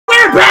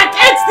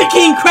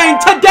Ukraine.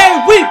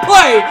 Today we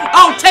play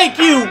I'll Take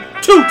You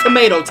to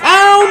Tomato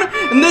Town.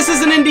 And this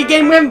is an indie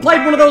game. We haven't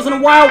played one of those in a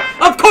while.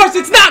 Of course,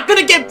 it's not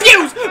gonna get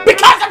views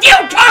because of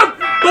YouTube.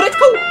 But it's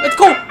cool. It's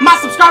cool. My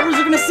subscribers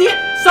are gonna see it.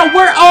 So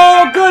we're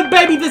all good,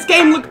 baby. This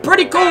game looks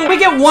pretty cool. We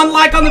get 1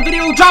 like on the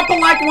video. Drop a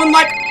like, 1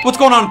 like. What's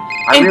going on?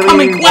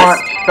 Incoming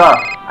quest. Stuff.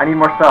 I need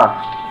more stuff.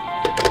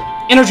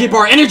 Energy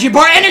bar, energy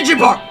bar, energy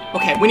bar.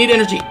 Okay, we need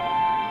energy.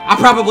 I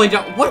probably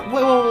don't. What?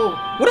 Whoa.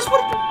 What is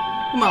what?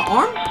 My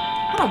arm?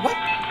 Hold on, what?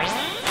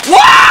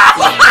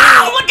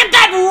 Wow! Look at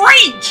that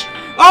reach!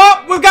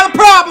 Oh, we've got a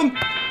problem.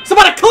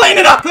 Somebody clean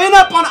it up. Clean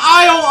up on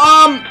aisle.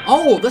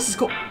 Oh, this is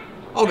cool.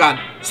 Oh God.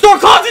 Store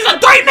closes in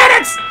 3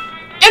 minutes.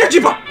 Energy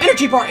bar,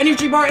 energy bar,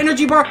 energy bar,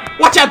 energy bar.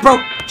 Watch out,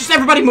 bro. Just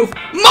everybody move.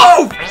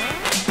 Move!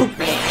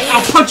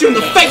 I'll punch you in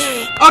the face.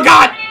 Oh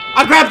God.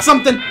 I grabbed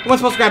something. I wasn't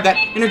supposed to grab that.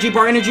 Energy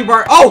bar, energy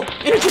bar. Oh,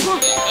 energy bar,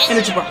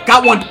 energy bar.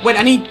 Got one. Wait,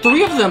 I need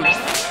 3 of them.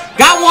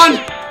 Got one.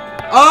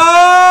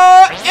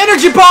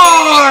 Energy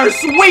bar.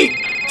 Sweet.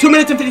 2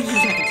 minutes and 52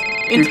 seconds.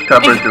 These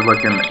cupboards are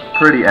looking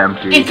pretty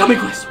empty. Incoming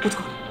quest. What's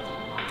going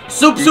on?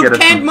 Soup,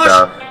 canned mush.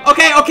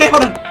 Okay,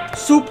 hold on.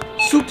 Soup.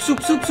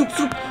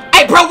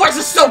 Hey, bro, where's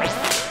the soup?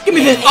 Give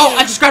me this. Oh,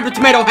 I just grabbed a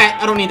tomato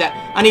hat. I don't need that.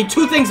 I need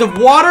 2 things of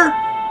water.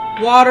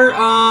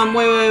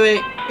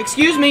 Wait.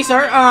 Excuse me,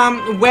 sir.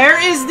 Where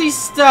is the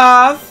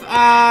stuff?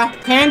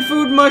 Canned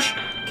food mush.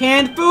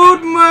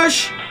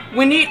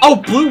 We need,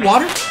 blue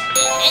water?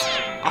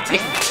 I'll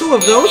take 2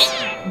 of those.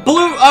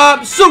 Blue,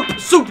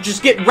 soup.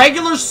 Just get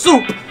regular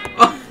soup.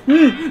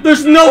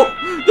 There's no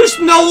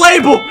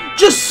label.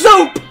 Just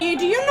soup. Hey,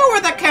 do you know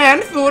where the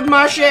canned food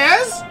mush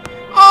is?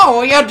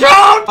 Oh, you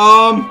don't?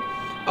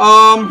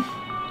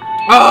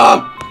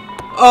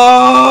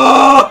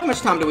 How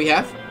much time do we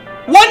have?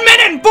 1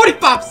 minute and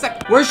 45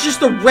 seconds. Where's just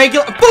the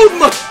regular food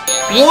mush?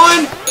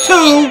 1,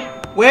 2.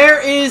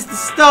 Where is the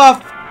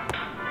stuff?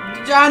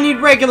 I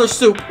need regular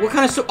soup. What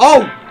kind of soup?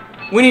 Oh,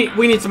 we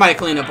need somebody to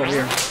clean up over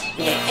here.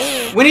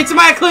 We need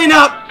somebody to clean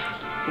up.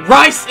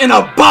 Rice in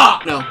a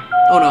box. No.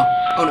 Oh no.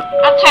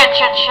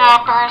 Attention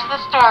shoppers, the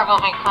store will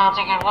be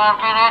closing in 1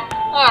 minute.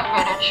 1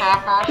 minute,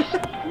 shoppers.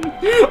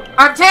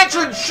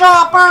 Attention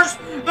shoppers,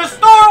 the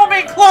store will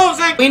be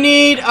closing. We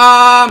need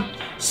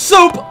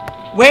soup.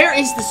 Where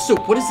is the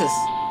soup? What is this?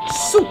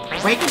 Soup.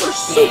 Regular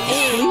soup,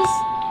 please.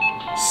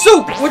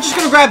 Soup. We're just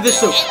gonna grab this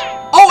soup.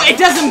 Oh, it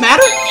doesn't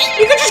matter?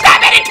 You can just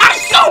grab any kind of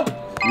soup.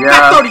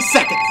 Yeah. Got 30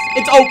 seconds.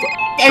 It's over.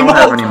 Don't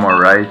have any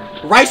more rice.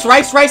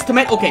 Rice,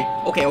 tomato. Okay.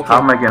 How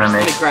am I gonna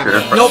make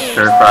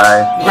stir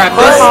fry? Grab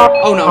this.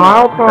 Oh no.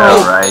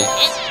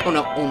 Rice. Oh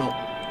no.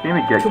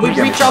 Can we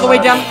reach all the way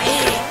down?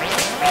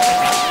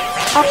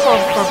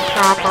 Attention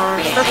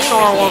shoppers, the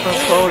store will be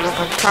closing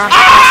in 10 seconds.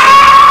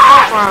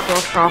 Grab your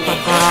shopping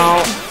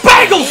now.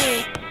 Bagels!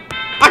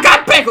 I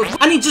got bagels!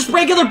 I need just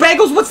regular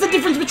bagels? What's the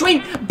difference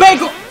between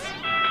bagels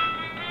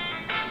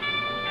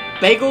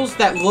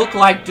that look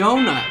like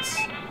donuts?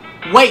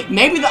 Wait,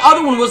 maybe the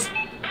other one was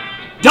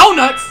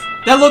donuts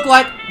that look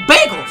like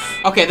bagels.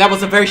 Okay, that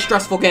was a very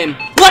stressful game.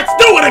 Let's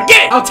do it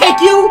again! I'll take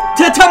you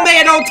to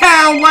Tomato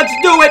Town. Let's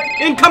do it.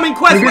 Incoming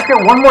quest. We just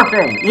get 1 more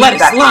thing.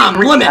 Lettuce, lime,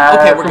 lemon.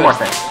 Okay, we're good. More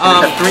things.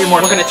 3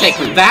 more. We're gonna take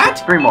that.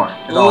 3 more.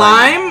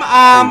 Lime.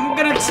 I'm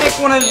gonna take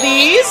one of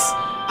these.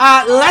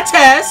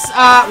 Lettuce.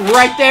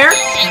 Right there.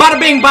 Bada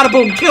bing, bada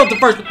boom. Killed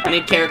the first one. I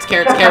need carrots. Is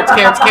that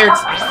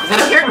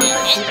a carrot?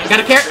 You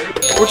got a carrot?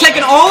 We're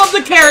taking all of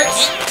the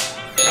carrots.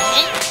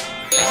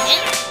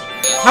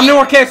 How many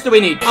more carrots do we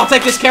need? I'll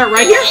take this carrot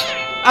right here.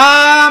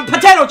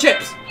 Potato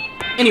chips.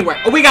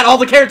 Anywhere. Oh, we got all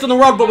the carrots on the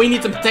road, but we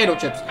need some potato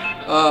chips.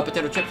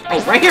 Potato chips.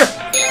 Oh, right here.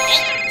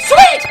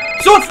 Sweet!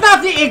 So it's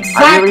not the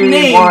exact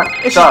name.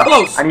 It's just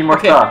close. I need more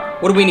stuff.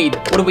 What do we need?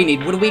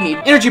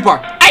 Energy bar.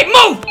 Hey,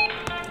 move!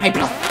 Hey,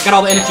 bro. Got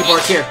all the energy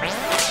bars here.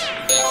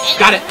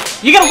 Got it.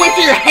 You gotta wait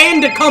for your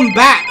hand to come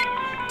back.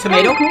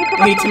 Tomato?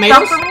 You need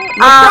tomatoes?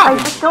 No problem.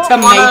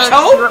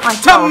 Tomato,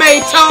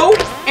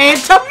 and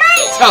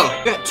tomato.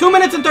 Got 2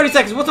 minutes and 30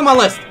 seconds. What's on my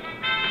list?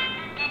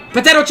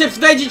 Potato chips,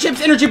 veggie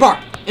chips, energy bar.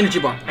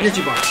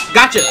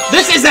 Gotcha.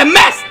 This is a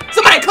mess.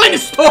 Somebody clean the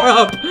store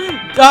up.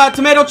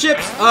 Tomato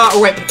chips.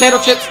 Potato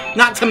chips,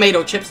 not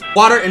tomato chips.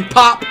 Water and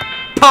pop.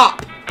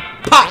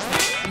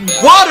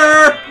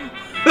 Water.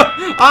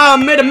 I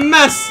made a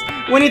mess.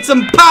 We need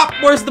some pop.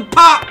 Where's the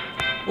pop?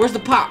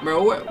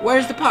 Bro?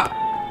 Where's the pop?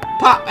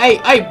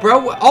 Hey,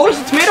 bro. Oh, there's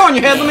a tomato on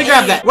your head. Let me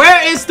grab that.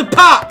 Where is the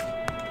pop?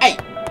 Hey,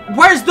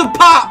 where's the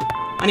pop?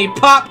 I need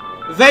pop,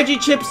 veggie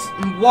chips,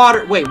 and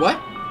water. Wait, what?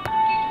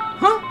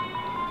 Huh?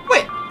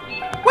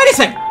 Wait a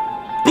second.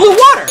 Blue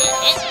water.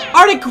 I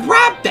already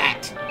grabbed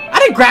that. I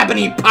didn't grab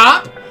any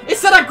pop. It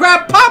said I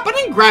grabbed pop. I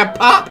didn't grab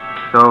pop.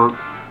 So,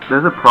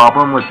 there's a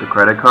problem with the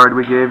credit card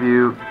we gave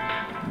you.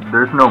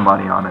 There's no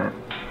money on it.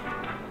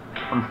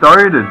 I'm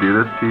sorry to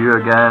do this to you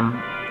again,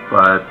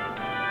 but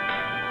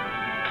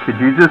could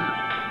you just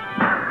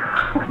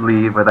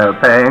leave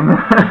without paying?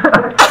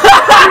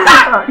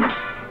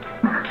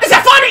 Is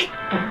that funny?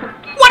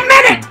 1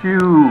 minute!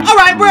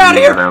 Alright, we're out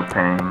of here. Without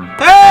paying.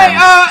 Hey,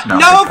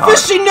 no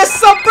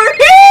fishiness over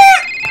here!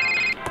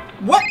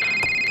 What?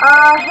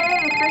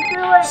 Hey, since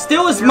you're like...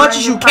 Steal as much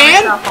as you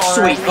can?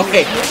 Sweet,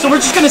 okay. So we're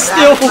just gonna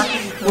steal...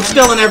 We're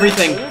stealing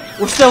everything.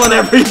 We're stealing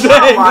everything.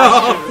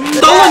 Oh.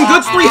 Stolen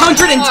goods,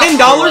 $310?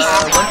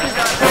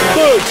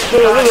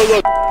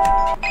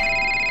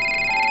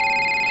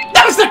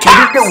 That was the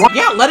cat!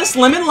 Yeah, lettuce,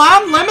 lemon,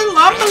 lime.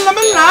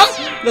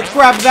 Let's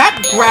grab that,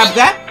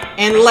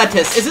 and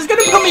lettuce. Is this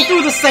gonna put me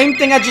through the same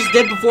thing I just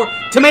did before?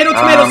 Tomato,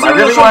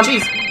 cereal, shredded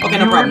cheese. Okay,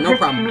 no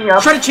problem.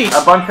 Shredded cheese.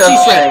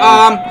 Cheese shred.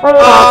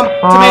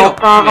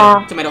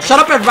 Tomato. Shut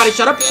up, everybody.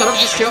 Shut up.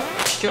 Just chill.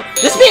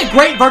 This would be a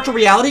great virtual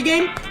reality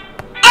game.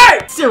 Hey!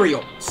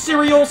 Cereal.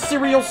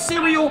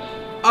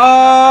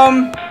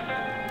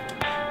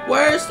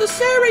 Where's the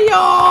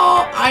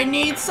cereal? I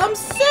need some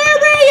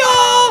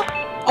cereal.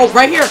 Oh,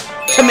 right here.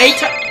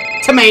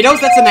 Tomatoes.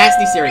 That's a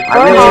nasty cereal. I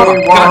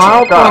really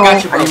want stuff. I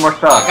got you, bro. I need more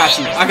stuff. I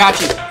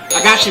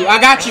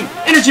got you.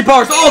 Energy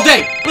bars all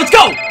day. Let's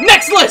go.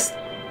 Next list.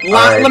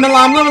 Lemon,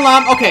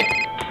 lime. Okay.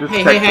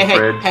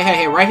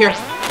 Hey. Right here.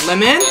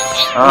 Lemon.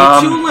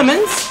 Need 2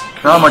 lemons.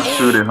 Not much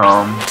food at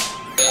home.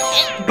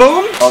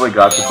 Boom. All we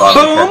got is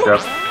bottle of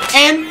ketchup.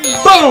 And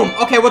boom!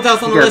 Okay, what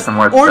else on the list?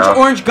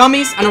 Orange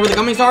gummies. I know where the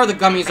gummies are. The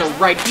gummies are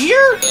right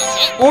here.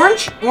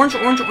 Orange.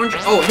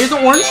 Oh, here's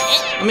an orange.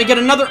 Let me get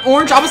another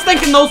orange. I was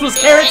thinking those was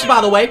carrots, by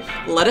the way.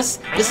 Lettuce.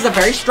 This is a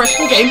very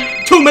stressful game.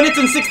 2 minutes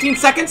and 16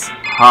 seconds.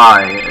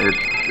 Hi,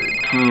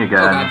 it's me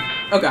again.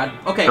 Oh god.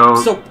 Okay,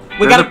 so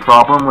we got a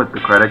problem with the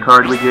credit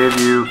card we gave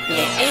you.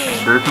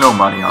 There's no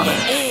money on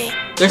it.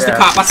 There's the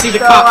cop. I see the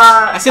cop.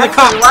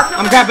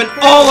 I'm grabbing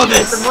all of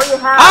this.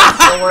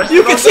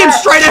 You can see him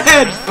straight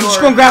ahead. I'm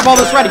just gonna grab all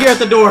this right here at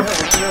the door.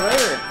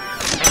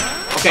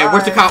 Okay,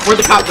 where's the cop? Where'd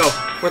the cop go?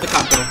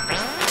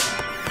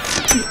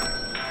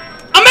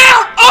 I'm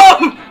out! Oh!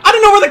 I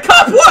didn't know where the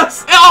cop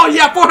was! Oh,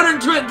 yeah,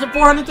 $410.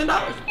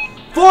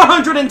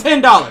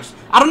 $410.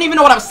 I don't even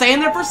know what I was saying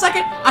there for a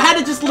second. I had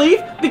to just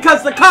leave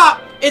because the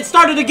cop, it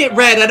started to get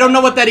red. I don't know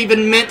what that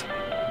even meant.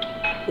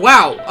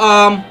 Wow,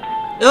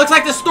 it looks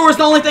like the store is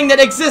the only thing that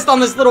exists on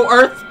this little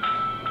earth.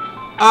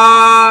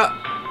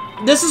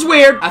 This is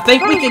weird. I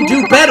think we can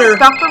do better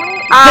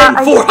than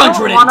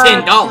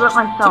 $410.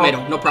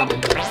 Tomato, no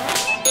problem.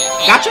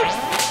 Gotcha.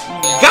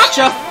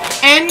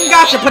 And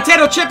gotcha.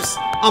 Potato chips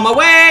on my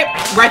way.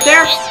 Right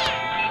there.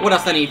 What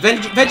else I need?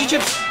 Veggie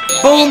chips.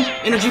 Boom.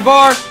 Energy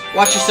bar.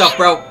 Watch yourself,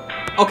 bro.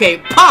 Okay,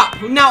 pop.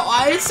 Now,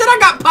 it said I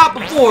got pop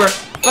before,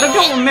 but I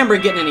don't remember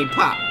getting any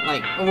pop.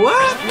 Like,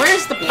 what?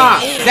 Where's the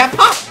pop? Is that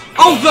pop?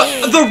 Oh,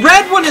 the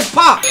red one is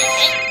pop.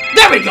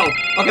 There we go.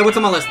 Okay, what's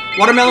on my list?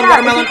 Watermelon.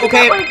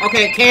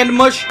 Okay, canned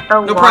mush.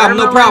 No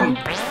problem.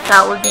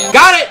 That would be...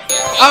 Got it.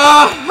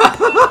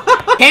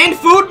 Canned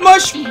food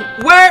mush.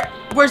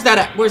 Where's that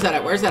at?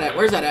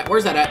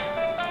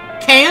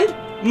 Canned?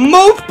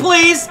 Move,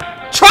 please.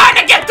 Trying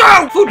to get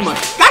through. Food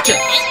mush. Gotcha.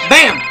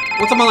 Bam.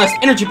 What's on my list?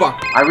 Energy bar.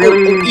 I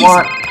really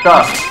want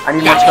stuff. I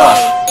need more stuff.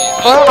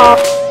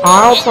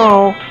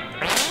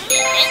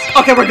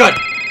 Okay, we're good.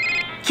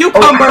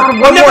 Cucumber.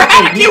 I've never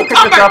had a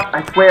cucumber.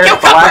 I swear.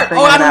 Cucumber.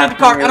 Oh, I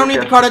don't need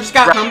the cart. I just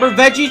got cucumber,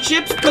 veggie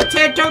chips,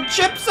 potato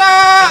chips,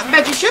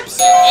 veggie chips,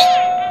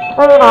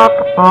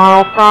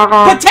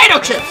 potato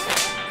chips.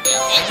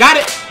 Got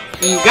it.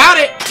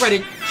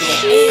 Shredded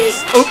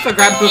cheese. Oops, I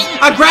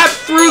grabbed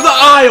through the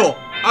aisle.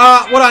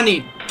 What do I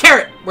need?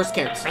 Carrot. Where's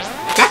carrots?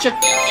 Gotcha.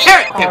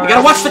 Carrot. Okay, we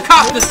gotta watch the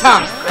cop this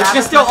time. We're just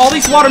gonna steal all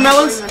these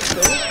watermelons.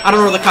 I don't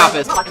know where the cop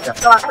is.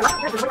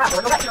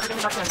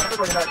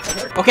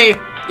 Okay,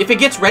 if it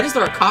gets red, is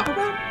there a cop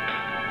around?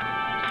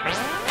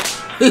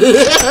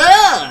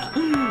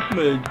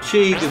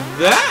 Take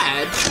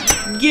that.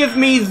 Give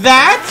me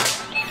that.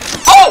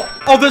 Oh,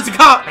 there's a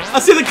cop. I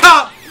see the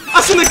cop.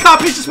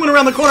 He just went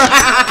around the corner.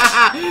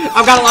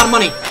 I've got a lot of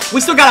money. We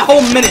still got a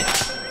whole minute.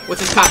 What's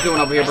this cop doing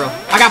over here, bro?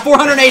 I got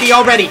 480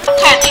 already.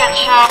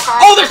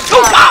 Oh, there's 2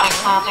 cops!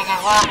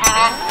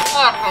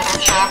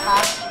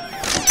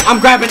 I'm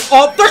grabbing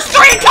all... There's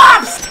 3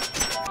 cops!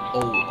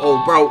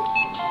 Oh, bro.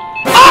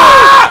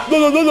 Ah!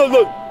 No. What did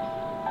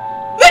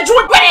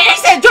he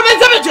say?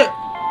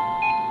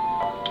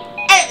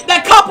 Hey,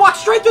 that cop walked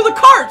straight through the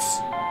carts.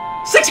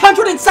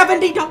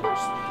 $670.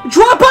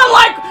 Drop a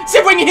like. See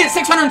if we can hit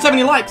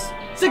 670 likes.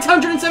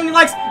 670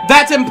 likes.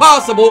 That's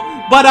impossible.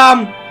 But,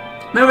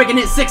 maybe we can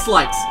hit 6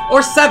 likes,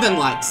 or 7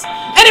 likes.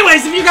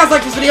 Anyways, if you guys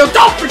like this video,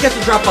 don't forget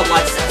to drop a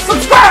like,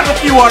 subscribe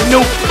if you are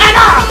new, and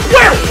I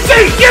will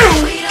see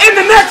you